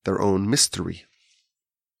their own mystery.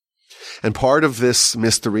 And part of this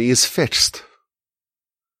mystery is fixed,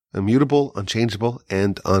 immutable, unchangeable,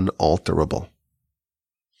 and unalterable.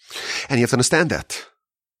 And you have to understand that.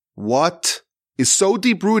 What is so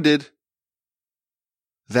deep-rooted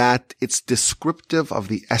that it's descriptive of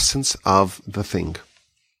the essence of the thing.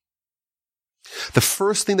 The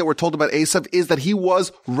first thing that we're told about Esav is that he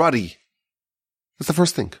was ruddy. That's the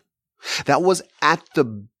first thing. That was at the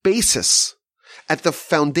basis, at the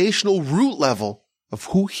foundational root level of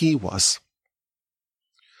who he was.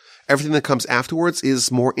 Everything that comes afterwards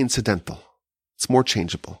is more incidental. It's more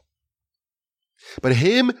changeable. But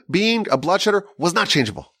him being a bloodshedder was not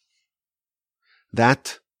changeable.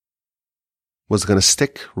 That was going to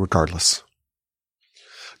stick regardless.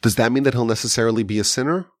 Does that mean that he'll necessarily be a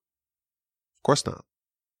sinner? Of course not.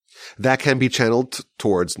 That can be channeled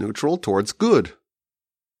towards neutral, towards good.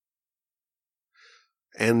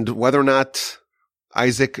 And whether or not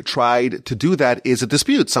Isaac tried to do that is a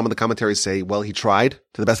dispute. Some of the commentaries say, well, he tried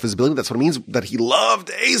to the best of his ability. That's what it means, that he loved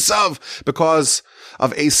Esav because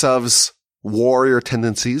of Esav's warrior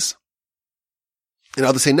tendencies. And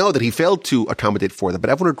others say no, that he failed to accommodate for them. But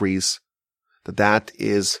everyone agrees that that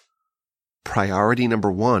is priority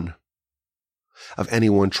number one of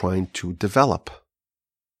anyone trying to develop.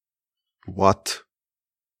 What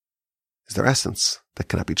is their essence that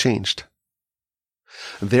cannot be changed?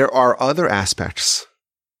 There are other aspects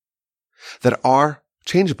that are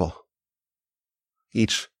changeable,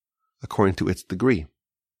 each according to its degree.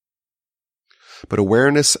 But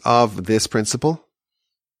awareness of this principle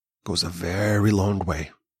goes a very long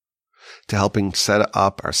way to helping set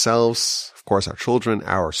up ourselves, of course, our children,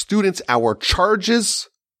 our students, our charges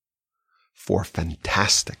for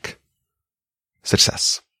fantastic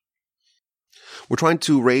success. We're trying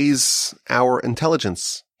to raise our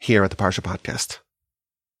intelligence here at the Parsha Podcast.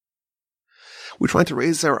 We're trying to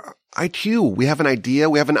raise our IQ. We have an idea.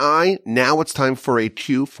 We have an I. Now it's time for a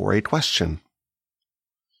Q for a question.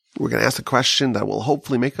 We're going to ask a question that will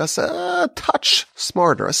hopefully make us a touch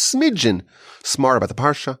smarter, a smidgen smarter about the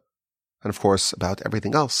Parsha, and of course about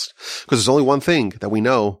everything else. Because there's only one thing that we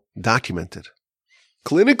know documented,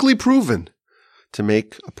 clinically proven to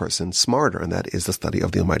make a person smarter, and that is the study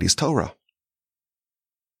of the Almighty's Torah.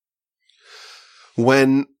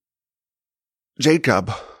 When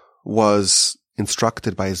Jacob was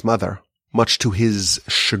instructed by his mother, much to his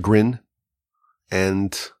chagrin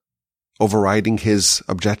and overriding his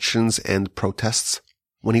objections and protests,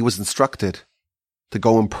 when he was instructed to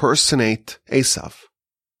go impersonate Esav,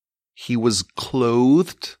 he was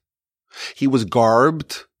clothed, he was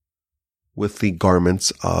garbed with the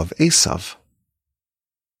garments of Esav.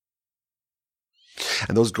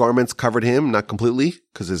 And those garments covered him, not completely,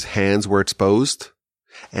 because his hands were exposed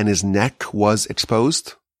and his neck was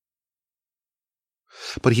exposed.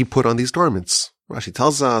 But he put on these garments. Rashi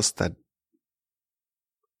tells us that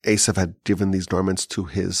Esav had given these garments to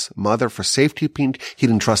his mother for safekeeping. He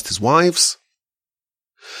didn't trust his wives.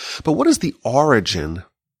 But what is the origin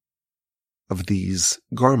of these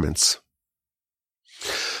garments?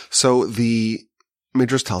 So the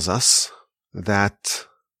Midrash tells us that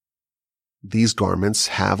these garments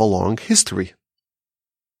have a long history.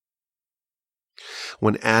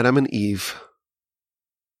 When Adam and Eve,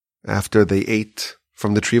 after they ate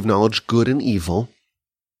from the tree of knowledge, good and evil,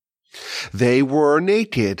 they were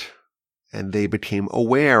naked and they became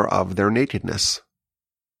aware of their nakedness.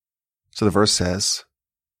 So the verse says,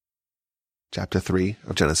 chapter 3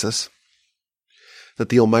 of Genesis, that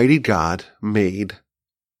the Almighty God made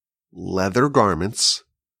leather garments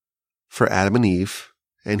for Adam and Eve,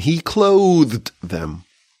 and he clothed them.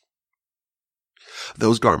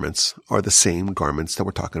 Those garments are the same garments that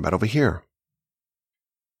we're talking about over here.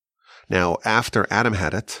 Now, after Adam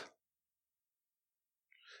had it,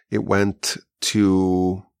 it went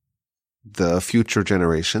to the future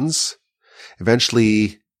generations.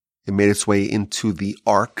 Eventually, it made its way into the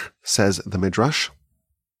ark, says the Midrash.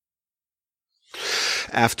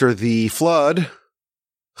 After the flood,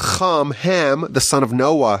 Ham, the son of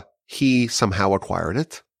Noah, he somehow acquired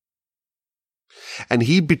it. And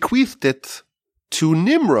he bequeathed it to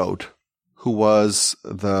Nimrod, who was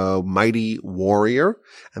the mighty warrior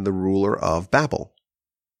and the ruler of Babel.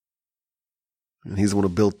 And he's the one who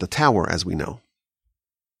built the tower, as we know.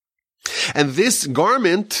 And this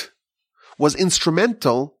garment was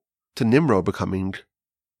instrumental to Nimrod becoming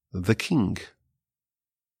the king,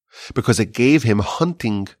 because it gave him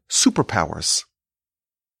hunting superpowers.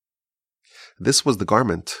 This was the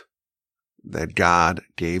garment that God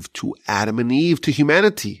gave to Adam and Eve, to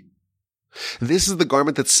humanity. This is the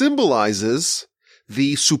garment that symbolizes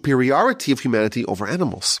the superiority of humanity over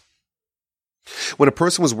animals. When a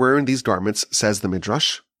person was wearing these garments, says the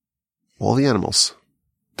Midrash, all the animals,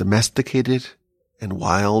 domesticated and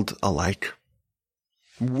wild alike,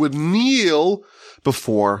 would kneel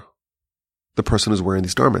before the person who's wearing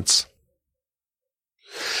these garments.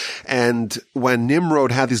 And when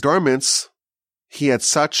Nimrod had these garments, he had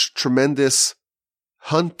such tremendous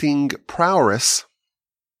hunting prowess.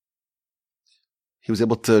 He was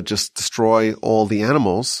able to just destroy all the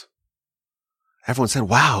animals. Everyone said,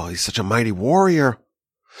 wow, he's such a mighty warrior.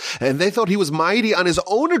 And they thought he was mighty on his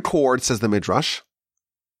own accord, says the Midrash.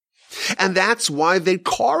 And that's why they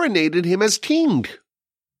coronated him as king.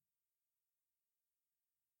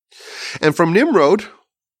 And from Nimrod,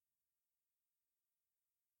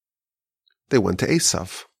 they went to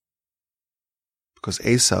Esav. Because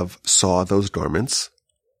Esav saw those garments,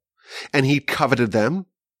 and he coveted them,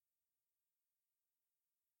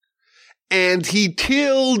 and he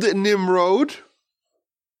killed Nimrod,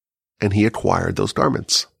 and he acquired those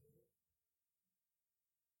garments.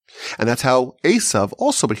 And that's how Esav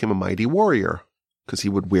also became a mighty warrior, because he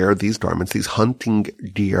would wear these garments, these hunting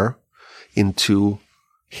gear, into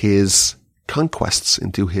his conquests,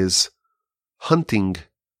 into his hunting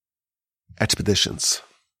expeditions.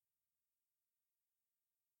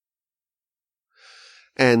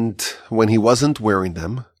 And when he wasn't wearing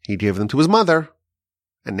them, he gave them to his mother.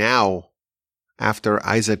 And now, after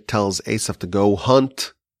Isaac tells Esav to go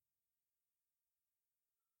hunt,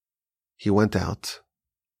 he went out.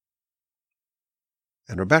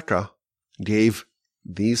 And Rebekah gave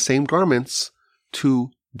these same garments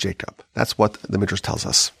to Jacob. That's what the Midrash tells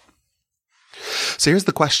us. So here's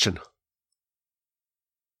the question.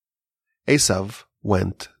 Esav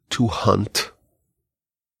went to hunt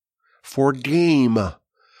for game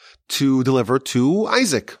to deliver to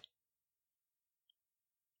Isaac.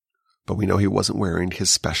 But we know he wasn't wearing his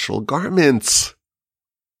special garments.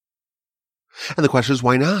 And the question is,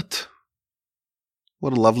 why not?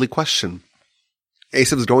 What a lovely question.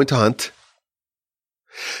 Esav is going to hunt.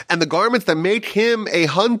 And the garments that make him a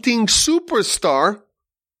hunting superstar,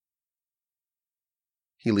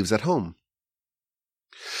 he leaves at home.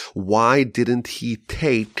 Why didn't he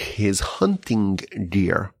take his hunting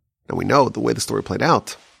gear? And we know the way the story played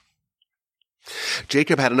out.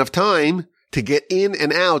 Jacob had enough time to get in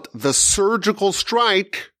and out, the surgical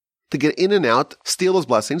strike, to get in and out, steal those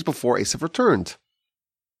blessings before Esav returned.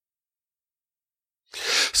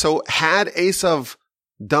 So had Esav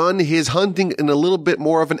done his hunting in a little bit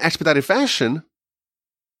more of an expedited fashion,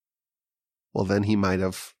 well, then he might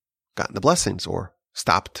have gotten the blessings or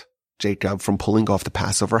stopped Jacob from pulling off the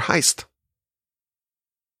Passover heist.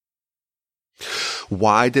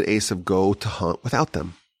 Why did Esav go to hunt without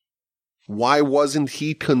them? Why wasn't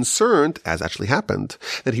he concerned, as actually happened,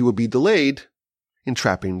 that he would be delayed in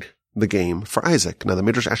trapping the game for Isaac? Now, the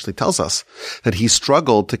Midrash actually tells us that he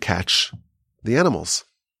struggled to catch the animals.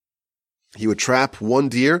 He would trap one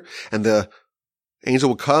deer, and the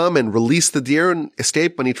angel would come and release the deer and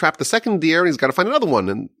escape. When he trapped the second deer, he's got to find another one,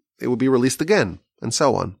 and it would be released again, and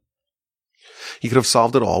so on. He could have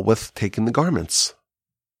solved it all with taking the garments.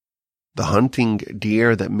 The hunting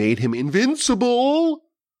deer that made him invincible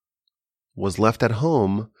was left at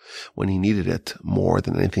home when he needed it more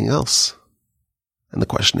than anything else. And the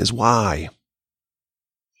question is, why?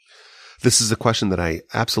 This is a question that I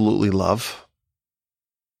absolutely love.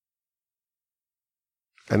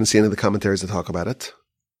 I didn't see any of the commentaries that talk about it,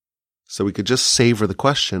 so we could just savor the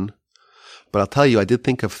question. But I'll tell you, I did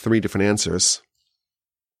think of 3 different answers,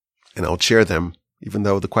 and I'll share them, even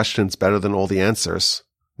though the question's better than all the answers.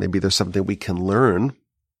 Maybe there's something we can learn.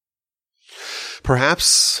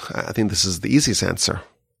 Perhaps, I think this is the easiest answer.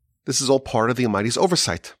 This is all part of the Almighty's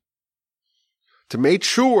oversight. To make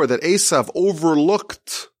sure that Esav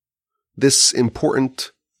overlooked this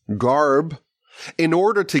important garb in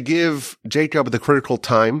order to give Jacob the critical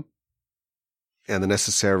time and the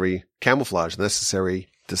necessary camouflage, the necessary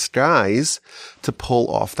disguise to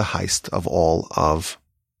pull off the heist of all of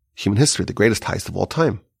human history, the greatest heist of all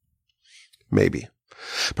time. Maybe.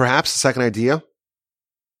 Perhaps the second idea,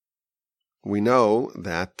 we know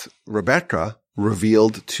that Rebekah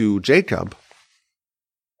revealed to Jacob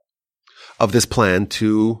of this plan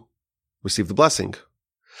to receive the blessing.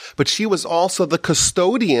 But she was also the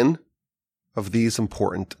custodian of these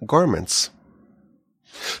important garments.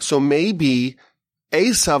 So maybe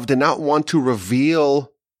Esav did not want to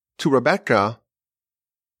reveal to Rebekah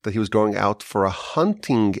that he was going out for a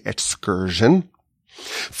hunting excursion,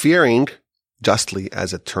 fearing, justly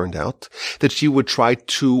as it turned out, that she would try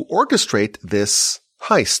to orchestrate this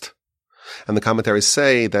heist. And the commentaries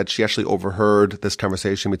say that she actually overheard this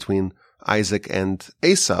conversation between Isaac and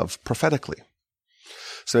Esav prophetically.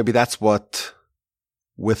 So maybe that's what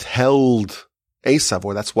withheld Esav,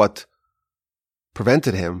 or that's what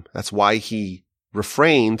prevented him. That's why he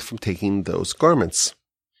refrained from taking those garments.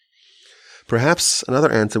 Perhaps another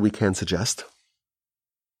answer we can suggest.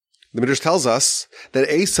 The Midrash tells us that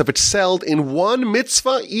Esav excelled in one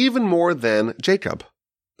mitzvah even more than Jacob.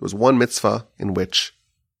 There was one mitzvah in which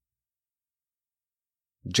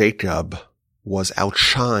Jacob was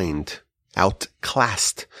outshined,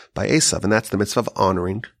 outclassed by Esav, and that's the mitzvah of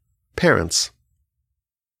honoring parents.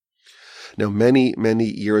 Now, many, many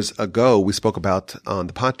years ago, we spoke about on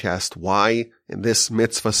the podcast why in this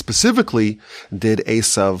mitzvah specifically did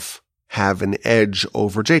Esav have an edge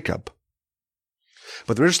over Jacob.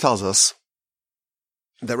 But the Midrash tells us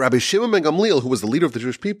that Rabbi Shimon ben Gamliel, who was the leader of the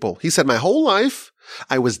Jewish people, he said, my whole life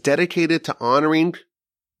I was dedicated to honoring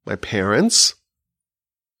my parents,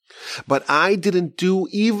 but I didn't do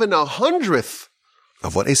even 100th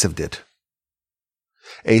of what Esav did.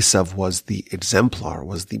 Esav was the exemplar,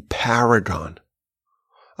 was the paragon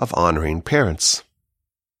of honoring parents.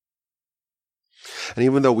 And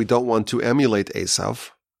even though we don't want to emulate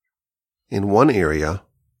Esav, in one area,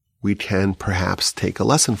 we can perhaps take a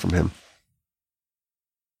lesson from him.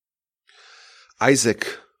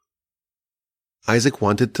 Isaac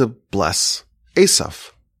wanted to bless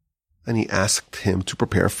Esav, and he asked him to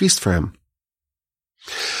prepare a feast for him.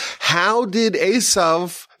 How did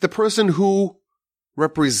Esav, the person who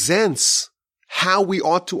represents how we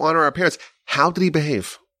ought to honor our parents, how did he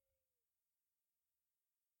behave?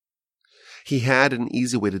 He had an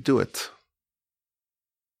easy way to do it.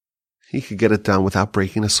 He could get it done without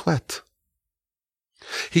breaking a sweat.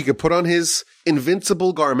 He could put on his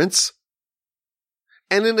invincible garments,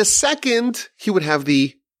 and in a second, he would have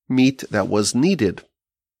the meat that was needed.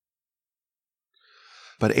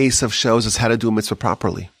 But Esav shows us how to do a mitzvah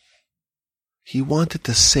properly. He wanted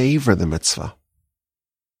to savor the mitzvah.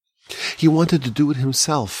 He wanted to do it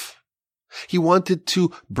himself. He wanted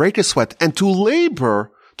to break a sweat and to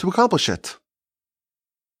labor to accomplish it.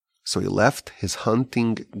 So he left his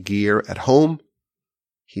hunting gear at home.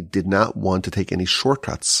 He did not want to take any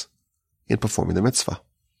shortcuts in performing the mitzvah.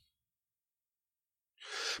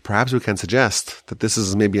 Perhaps we can suggest that this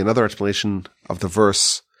is maybe another explanation of the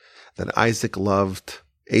verse that Isaac loved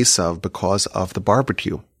Esav because of the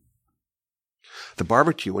barbecue. The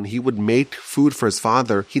barbecue, when he would make food for his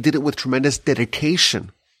father, he did it with tremendous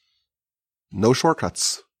dedication. No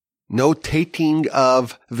shortcuts. No taking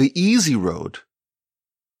of the easy road.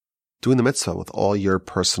 Doing the mitzvah with all your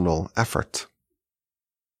personal effort.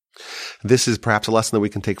 This is perhaps a lesson that we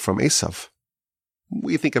can take from Esav.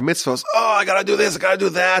 We think of mitzvahs, I gotta do this, I gotta do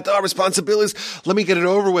that, responsibilities, let me get it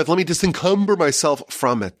over with, let me disencumber myself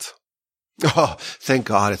from it. Oh, thank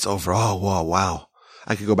God it's over. Oh, wow.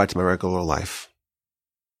 I could go back to my regular life.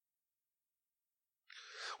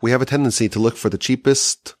 We have a tendency to look for the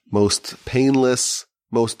cheapest, most painless,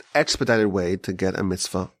 most expedited way to get a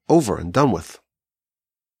mitzvah over and done with.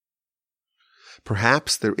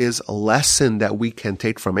 Perhaps there is a lesson that we can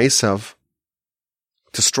take from Esav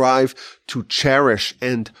to strive to cherish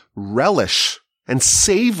and relish and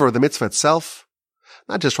savor the mitzvah itself,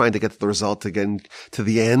 not just trying to get to the result, to get to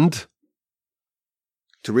the end.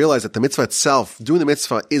 To realize that the mitzvah itself, doing the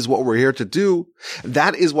mitzvah, is what we're here to do.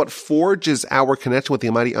 That is what forges our connection with the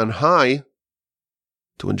Almighty on high,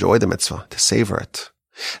 to enjoy the mitzvah, to savor it.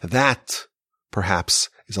 That, perhaps,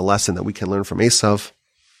 is a lesson that we can learn from Esav.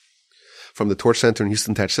 From the Torch Center in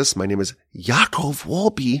Houston, Texas, my name is Yaakov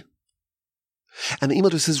Wolbe. And the email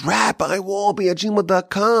address is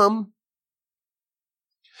rabbiwolbe@gmail.com.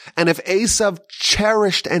 And if Esav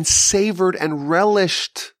cherished and savored and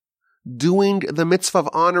relished doing the mitzvah of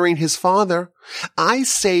honoring his father, I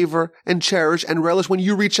savor and cherish and relish when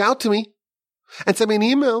you reach out to me and send me an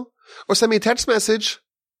email or send me a text message.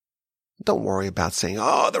 Don't worry about saying,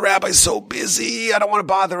 the rabbi's so busy, I don't want to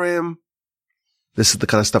bother him. This is the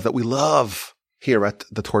kind of stuff that we love here at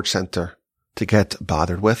the Torch Center to get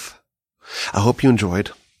bothered with. I hope you enjoyed.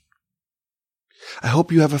 I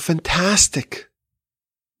hope you have a fantastic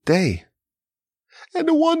day and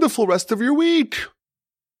a wonderful rest of your week.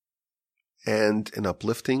 And an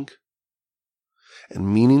uplifting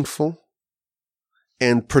and meaningful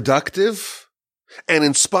and productive and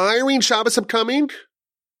inspiring Shabbos upcoming.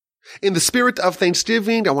 In the spirit of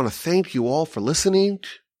Thanksgiving, I want to thank you all for listening.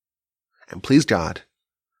 And please God,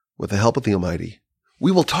 with the help of the Almighty,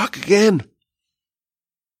 we will talk again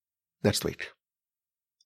next week.